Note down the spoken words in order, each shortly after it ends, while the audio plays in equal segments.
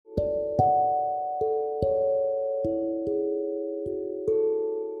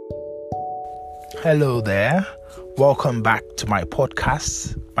Hello there. Welcome back to my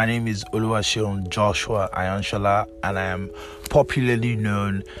podcast. My name is Oluwaseun Joshua Ayanshola, and I am popularly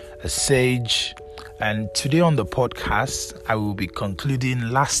known as Sage. And today on the podcast, I will be concluding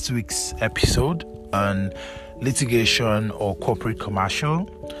last week's episode on litigation or corporate commercial.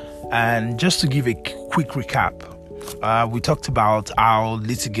 And just to give a quick recap, we talked about how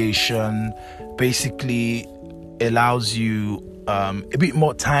litigation basically allows you a bit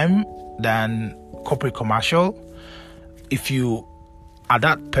more time than corporate commercial. If you are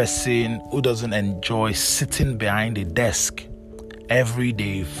that person who doesn't enjoy sitting behind a desk every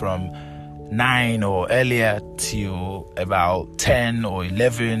day from 9 or earlier till about 10 or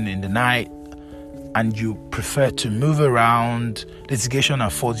 11 in the night, and you prefer to move around, litigation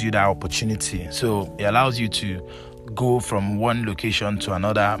affords you that opportunity. So it allows you to go from one location to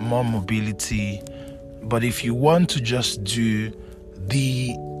another, more mobility. But if you want to just do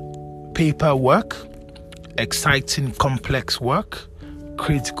the paperwork, exciting, complex work,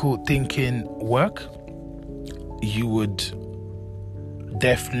 critical thinking work, you would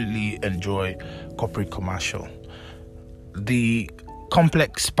definitely enjoy corporate commercial. The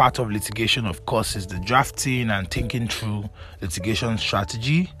complex part of litigation, of course, is the drafting and thinking through litigation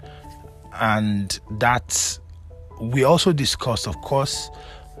strategy. And that we also discussed, of course,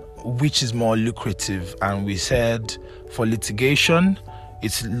 which is more lucrative. And we said for litigation,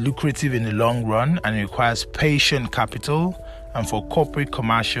 it's lucrative in the long run and it requires patient capital. And for corporate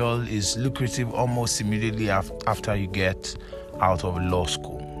commercial, is lucrative almost immediately after you get out of law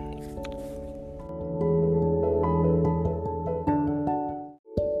school.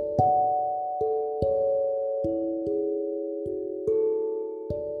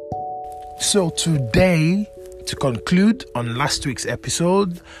 So today, to conclude on last week's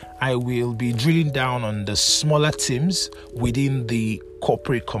episode, I will be drilling down on the smaller teams within the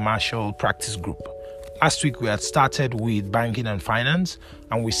corporate commercial practice group. Last week we had started with banking and finance,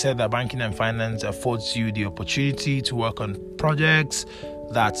 and we said that banking and finance affords you the opportunity to work on projects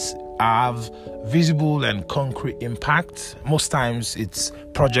that have visible and concrete impact. Most times it's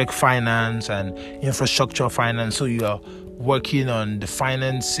project finance and infrastructure finance, so you are working on the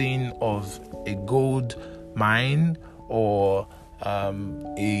financing of a gold mine or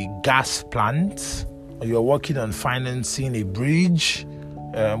a gas plant, or you're working on financing a bridge,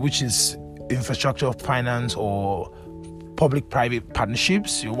 which is infrastructure finance or public-private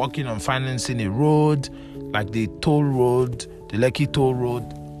partnerships. You're working on financing a road, like the toll road, the Lekki toll road,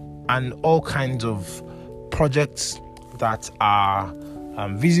 and all kinds of projects that are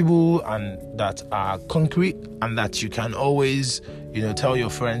visible and that are concrete, and that you can always, tell your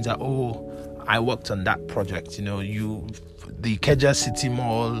friends that, I worked on that project. The Ikeja City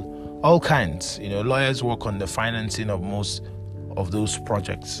Mall, all kinds. Lawyers work on the financing of most of those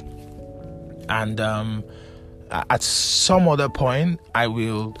projects. And at some other point, I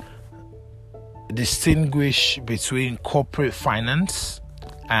will distinguish between corporate finance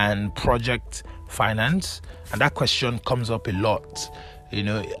and project finance. And that question comes up a lot,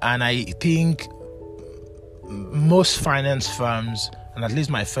 and I think most finance firms, and at least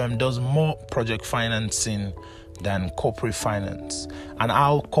my firm, does more project financing than corporate finance. And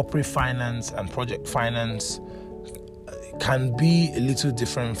how corporate finance and project finance can be a little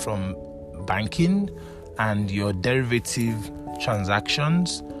different from banking and your derivative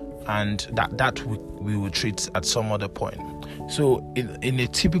transactions, and that we will treat at some other point. So in a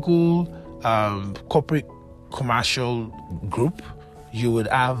typical corporate commercial group, you would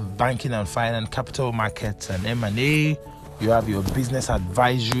have banking and finance, capital markets and M&A. You have your business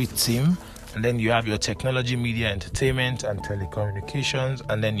advisory team, and then you have your technology, media, entertainment, and telecommunications,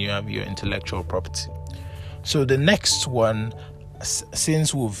 and then you have your intellectual property. So the next one,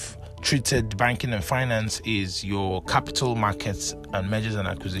 since we've treated banking and finance, is your capital markets and mergers and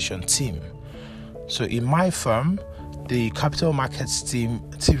acquisition team. So in my firm, the capital markets team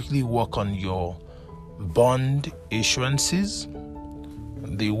typically work on your bond issuances.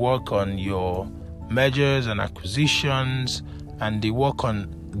 They work on your mergers and acquisitions, and they work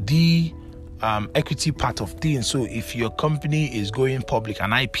on the equity part of things. So if your company is going public,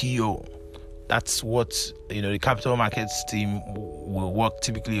 an IPO, that's what the capital markets team will work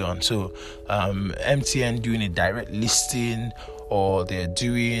typically on. So MTN doing a direct listing, or they're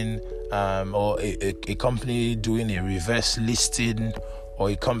doing or a company doing a reverse listing, or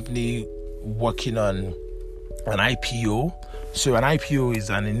a company working on an IPO. So an IPO is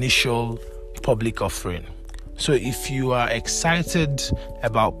an initial public offering. So if you are excited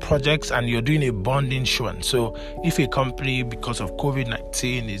about projects and you're doing a bond issuance, so if a company, because of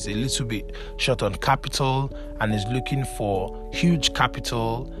COVID-19, is a little bit short on capital and is looking for huge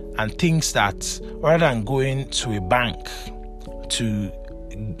capital and thinks that rather than going to a bank to,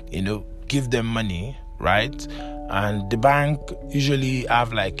 give them money, right? And the bank usually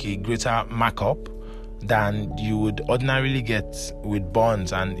have like a greater markup than you would ordinarily get with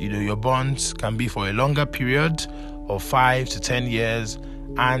bonds, and your bonds can be for a longer period of 5 to 10 years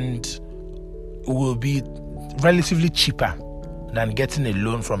and will be relatively cheaper than getting a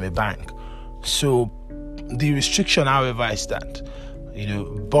loan from a bank. So the restriction, however, is that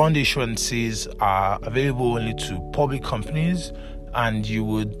bond issuances are available only to public companies, and you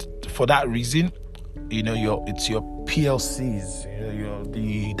would, for that reason, it's your PLCs,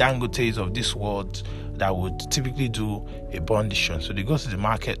 the Dangotes of this world that would typically do a bond issuance. So they go to the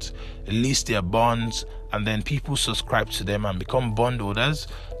market, list their bonds, and then people subscribe to them and become bondholders.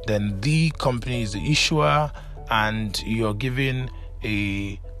 Then the company is the issuer, and you're given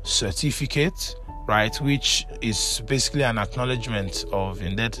a certificate, right, which is basically an acknowledgement of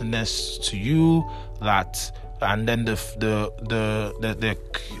indebtedness to you. That, and then the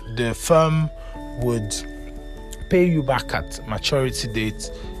firm would pay you back at maturity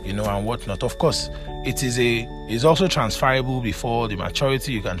date, and whatnot. Of course, it's also transferable before the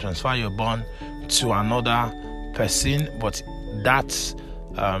maturity. You can transfer your bond to another person, but that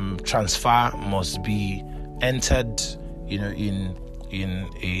transfer must be entered, in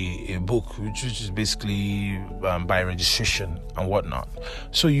a book, which is basically by registration and whatnot.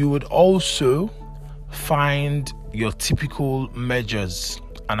 So you would also find your typical mergers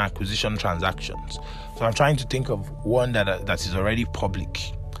and acquisition transactions. So I'm trying to think of one that is already public.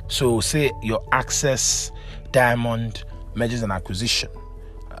 So say your Access Diamond mergers and acquisition.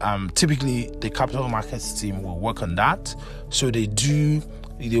 Typically the capital markets team will work on that. So they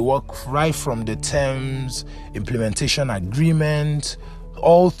work right from the terms, implementation agreement,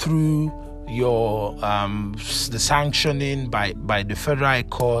 all through your the sanctioning by the Federal High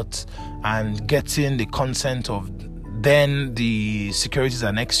Court and getting the consent of then the Securities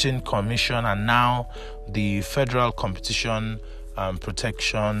and Exchange Commission, and now the Federal Competition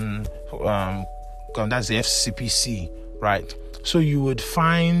Protection, that's the FCPC, right? So you would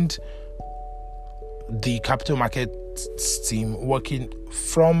find the capital markets team working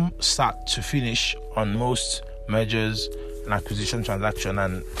from start to finish on most mergers and acquisition transaction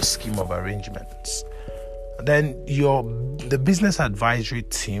and scheme of arrangements. Then the business advisory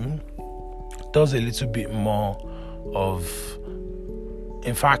team does a little bit more of,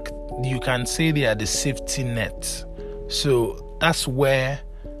 in fact, you can say they are the safety net. So that's where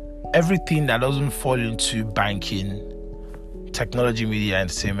everything that doesn't fall into banking, technology, media,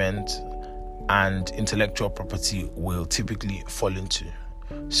 entertainment, and intellectual property will typically fall into.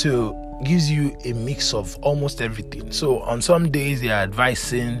 So gives you a mix of almost everything. So on some days they are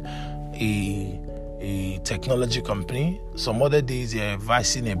advising a technology company, some other days they're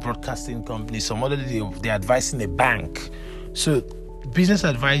advising a broadcasting company, some other days they're advising a bank. So business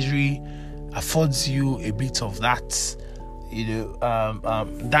advisory affords you a bit of that,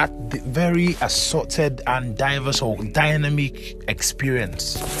 that very assorted and diverse or dynamic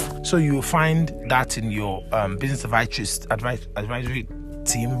experience. So you find that in your business advisory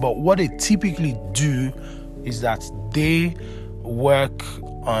team. But what they typically do is that they work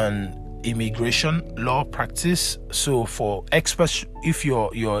on immigration law practice. So for experts, if you're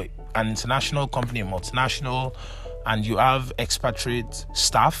an international company, a multinational, and you have expatriate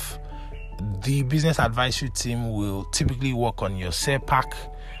staff, the business advisory team will typically work on your SEPAC.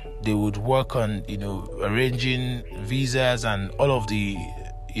 They would work on arranging visas and all of the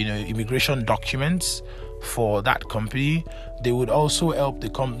immigration documents for that company. They would also help the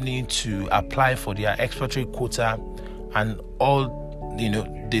company to apply for their expatriate quota and all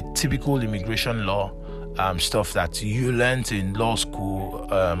the typical immigration law stuff that you learned in law school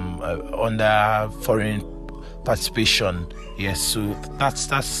under foreign participation. Yes, so that's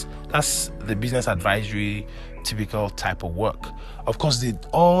the business advisory typical type of work. Of course,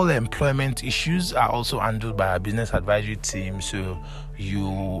 all employment issues are also handled by our business advisory team. So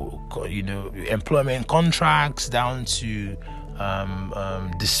employment contracts down to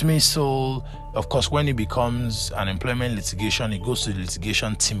dismissal. Of course, when it becomes an employment litigation, it goes to the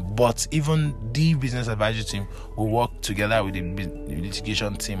litigation team. But even the business advisory team will work together with the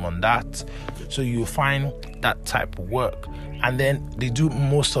litigation team on that. So you find that type of work, and then they do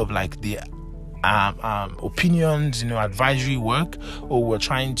most of like the opinions, advisory work, or we're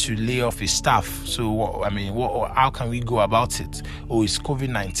trying to lay off a staff. So, how can we go about it? Oh, it's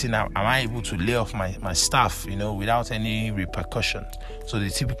COVID-19. Am I able to lay off my staff, without any repercussions? So they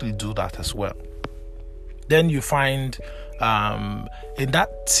typically do that as well. Then you find in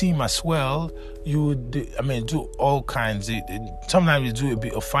that team as well, you would do all kinds. Sometimes you do a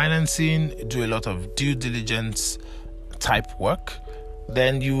bit of financing, do a lot of due diligence type work.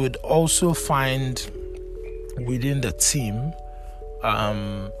 Then you would also find within the team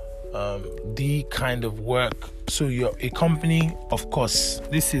the kind of work. So you're a company, of course.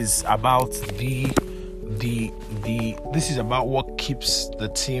 This is about this is about what keeps the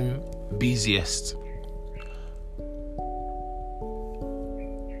team busiest.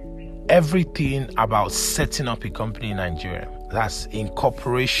 Everything about setting up a company in Nigeria. That's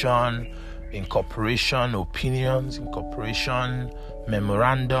incorporation, opinions, incorporation,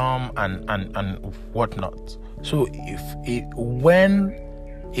 memorandum, and whatnot. So when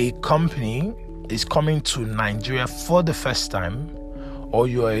a company is coming to Nigeria for the first time, or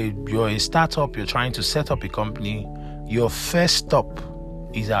you're a startup, you're trying to set up a company, your first stop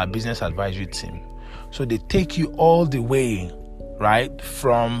is our business advisory team. So they take you all the way, right,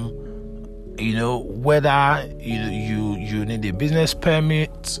 from whether you need a business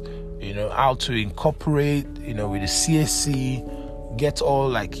permit, how to incorporate, with the CSC, get all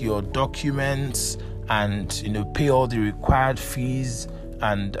like your documents, and pay all the required fees,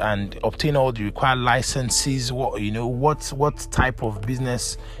 and obtain all the required licenses. What type of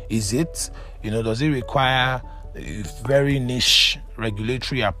business is it? Does it require very niche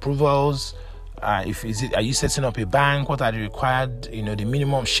regulatory approvals? Are you setting up a bank? What are the required, the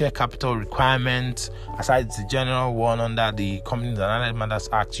minimum share capital requirements, aside the general one under the Companies and Allied Matters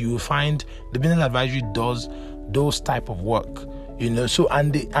Act? You will find the business advisory does those type of work, So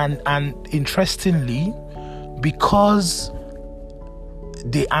and interestingly, because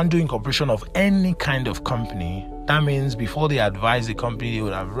they handle incorporation of any kind of company, that means before they advise the company, they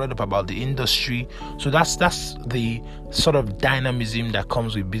would have read up about the industry. So that's the sort of dynamism that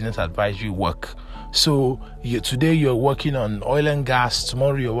comes with business advisory work. So today you're working on oil and gas,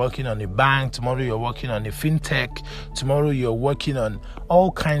 tomorrow you're working on a bank, tomorrow you're working on a fintech, tomorrow you're working on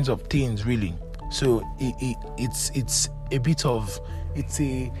all kinds of things, really. So it's a bit of a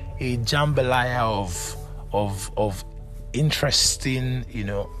jambalaya of interesting,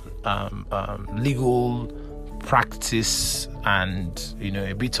 legal practice, and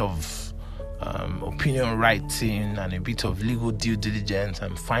a bit of opinion writing, and a bit of legal due diligence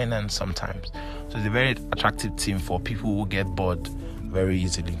and finance sometimes. So it's a very attractive team for people who get bored very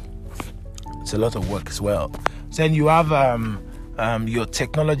easily. It's a lot of work as well. Then you have your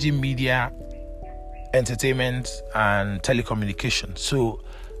technology, media, entertainment, and telecommunications. So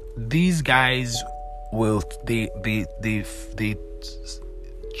these guys will they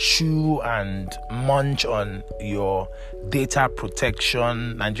chew and munch on your data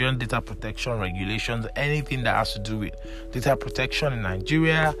protection, Nigerian data protection regulations, anything that has to do with data protection in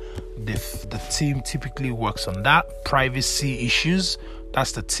Nigeria. The team typically works on that. Privacy issues,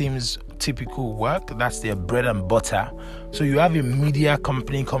 that's the team's typical work. That's their bread and butter. So you have a media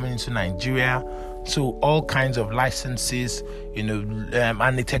company coming into Nigeria, so all kinds of licenses,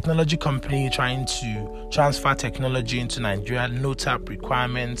 and the technology company trying to transfer technology into Nigeria, NOTAP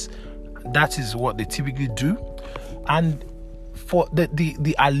requirements. That is what they typically do. And for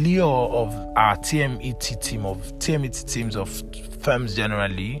the allure of our TMET teams of firms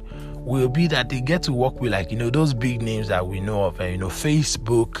generally will be that they get to work with those big names that we know of,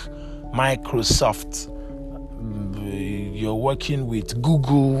 Facebook, Microsoft. You're working with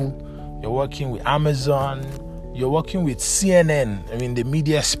Google. You're working with Amazon, you're working with CNN, the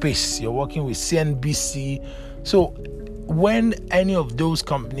media space, you're working with CNBC. So when any of those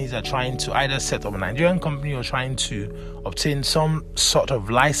companies are trying to either set up a Nigerian company or trying to obtain some sort of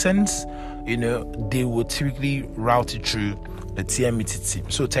license, they will typically route it through the TMET team.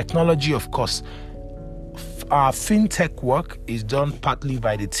 So technology, of course, our fintech work is done partly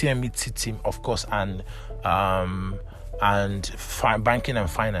by the TMET team, of course, and banking and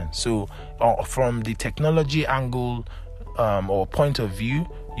finance. So from the technology angle or point of view,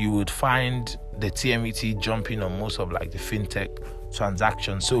 you would find the TMET jumping on most of the fintech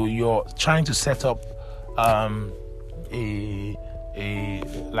transactions. So you're trying to set up a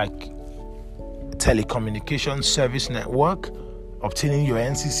telecommunications service network, obtaining your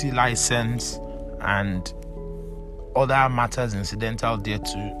NCC license, and other matters incidental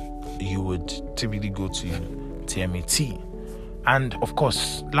thereto, you would typically go to TMET. And of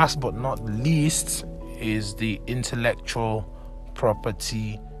course, last but not least is the intellectual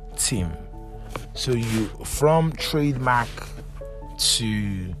property team. So you, from trademark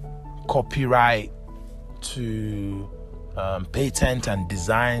to copyright to patent and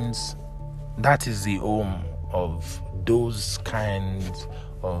designs, that is the home of those kinds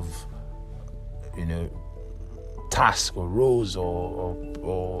of tasks or roles or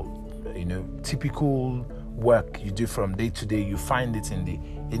typical work you do from day to day. You find it in the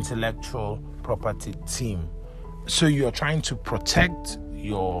intellectual property team. So you're trying to protect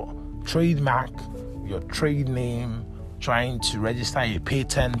your trademark, your trade name, trying to register a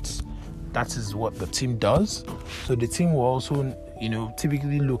patent. That is what the team does. So the team will also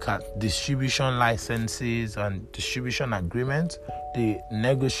typically look at distribution licenses and distribution agreements. They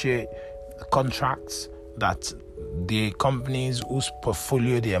negotiate contracts that the companies whose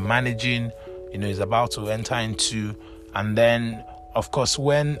portfolio they are managing is about to enter into. And then of course,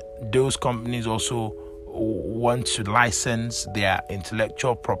 when those companies also want to license their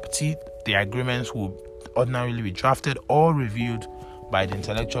intellectual property, the agreements will ordinarily be drafted or reviewed by the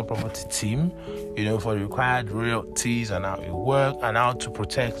intellectual property team, for the required royalties and how it works and how to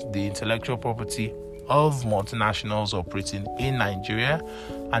protect the intellectual property of multinationals operating in Nigeria.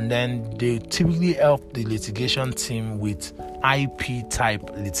 And then they typically help the litigation team with IP type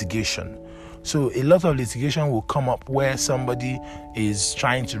litigation. So a lot of litigation will come up where somebody is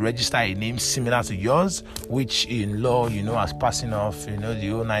trying to register a name similar to yours, which in law, as passing off, the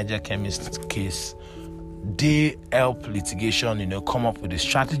whole Niger chemist case. They help litigation, come up with a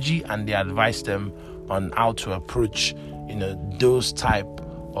strategy, and they advise them on how to approach, those type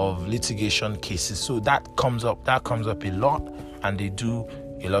of litigation cases. So that comes up a lot, and they do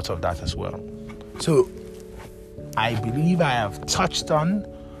a lot of that as well. So I believe I have touched on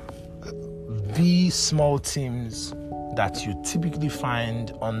the small teams that you typically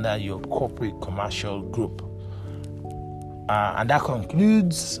find under your corporate commercial group. And that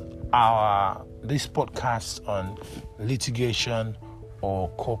concludes this podcast on litigation or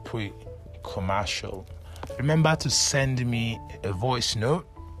corporate commercial. Remember to send me a voice note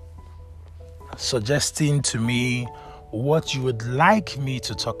suggesting to me what you would like me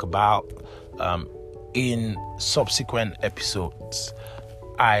to talk about in subsequent episodes.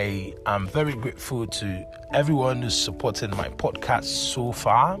 I am very grateful to everyone who's supported my podcast so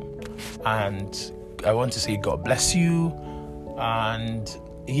far, and I want to say God bless you. And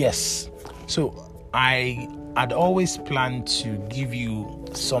yes, so I had always planned to give you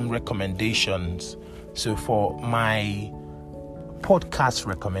some recommendations. So for my podcast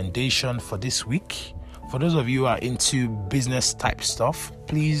recommendation for this week, for those of you who are into business type stuff,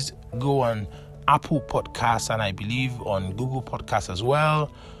 please go on Apple Podcasts and I believe on Google Podcasts as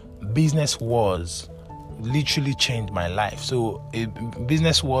well. Business Wars literally changed my life. So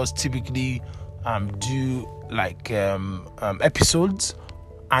Business Wars typically do like episodes,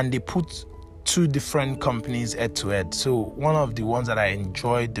 and they put two different companies head to head. So one of the ones that I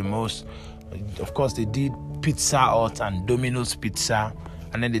enjoyed the most, of course, they did Pizza Hut and Domino's Pizza,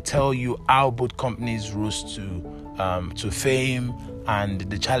 and then they tell you how both companies rose to fame and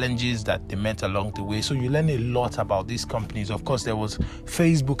the challenges that they met along the way. So you learn a lot about these companies. Of course, there was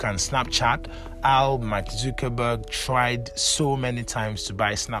Facebook and Snapchat. How Mark Zuckerberg tried so many times to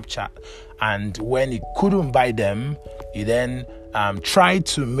buy Snapchat, and when he couldn't buy them, he then tried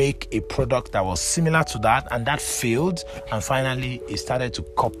to make a product that was similar to that, and that failed. And finally, he started to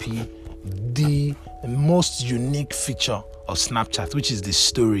copy the most unique feature of Snapchat, which is the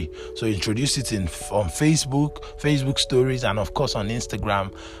story. So he introduced it on Facebook stories, and of course on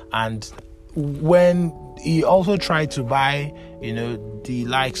Instagram. And when he also tried to buy, the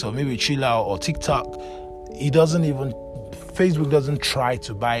likes of maybe Chilla or TikTok, Facebook doesn't try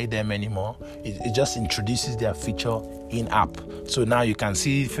to buy them anymore. It just introduces their feature in app. So now you can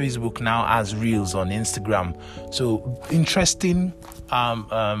see Facebook now has Reels on Instagram. So interesting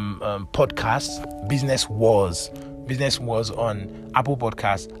podcast, Business Wars on Apple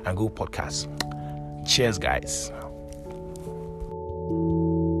Podcasts and Google Podcasts. Cheers, guys.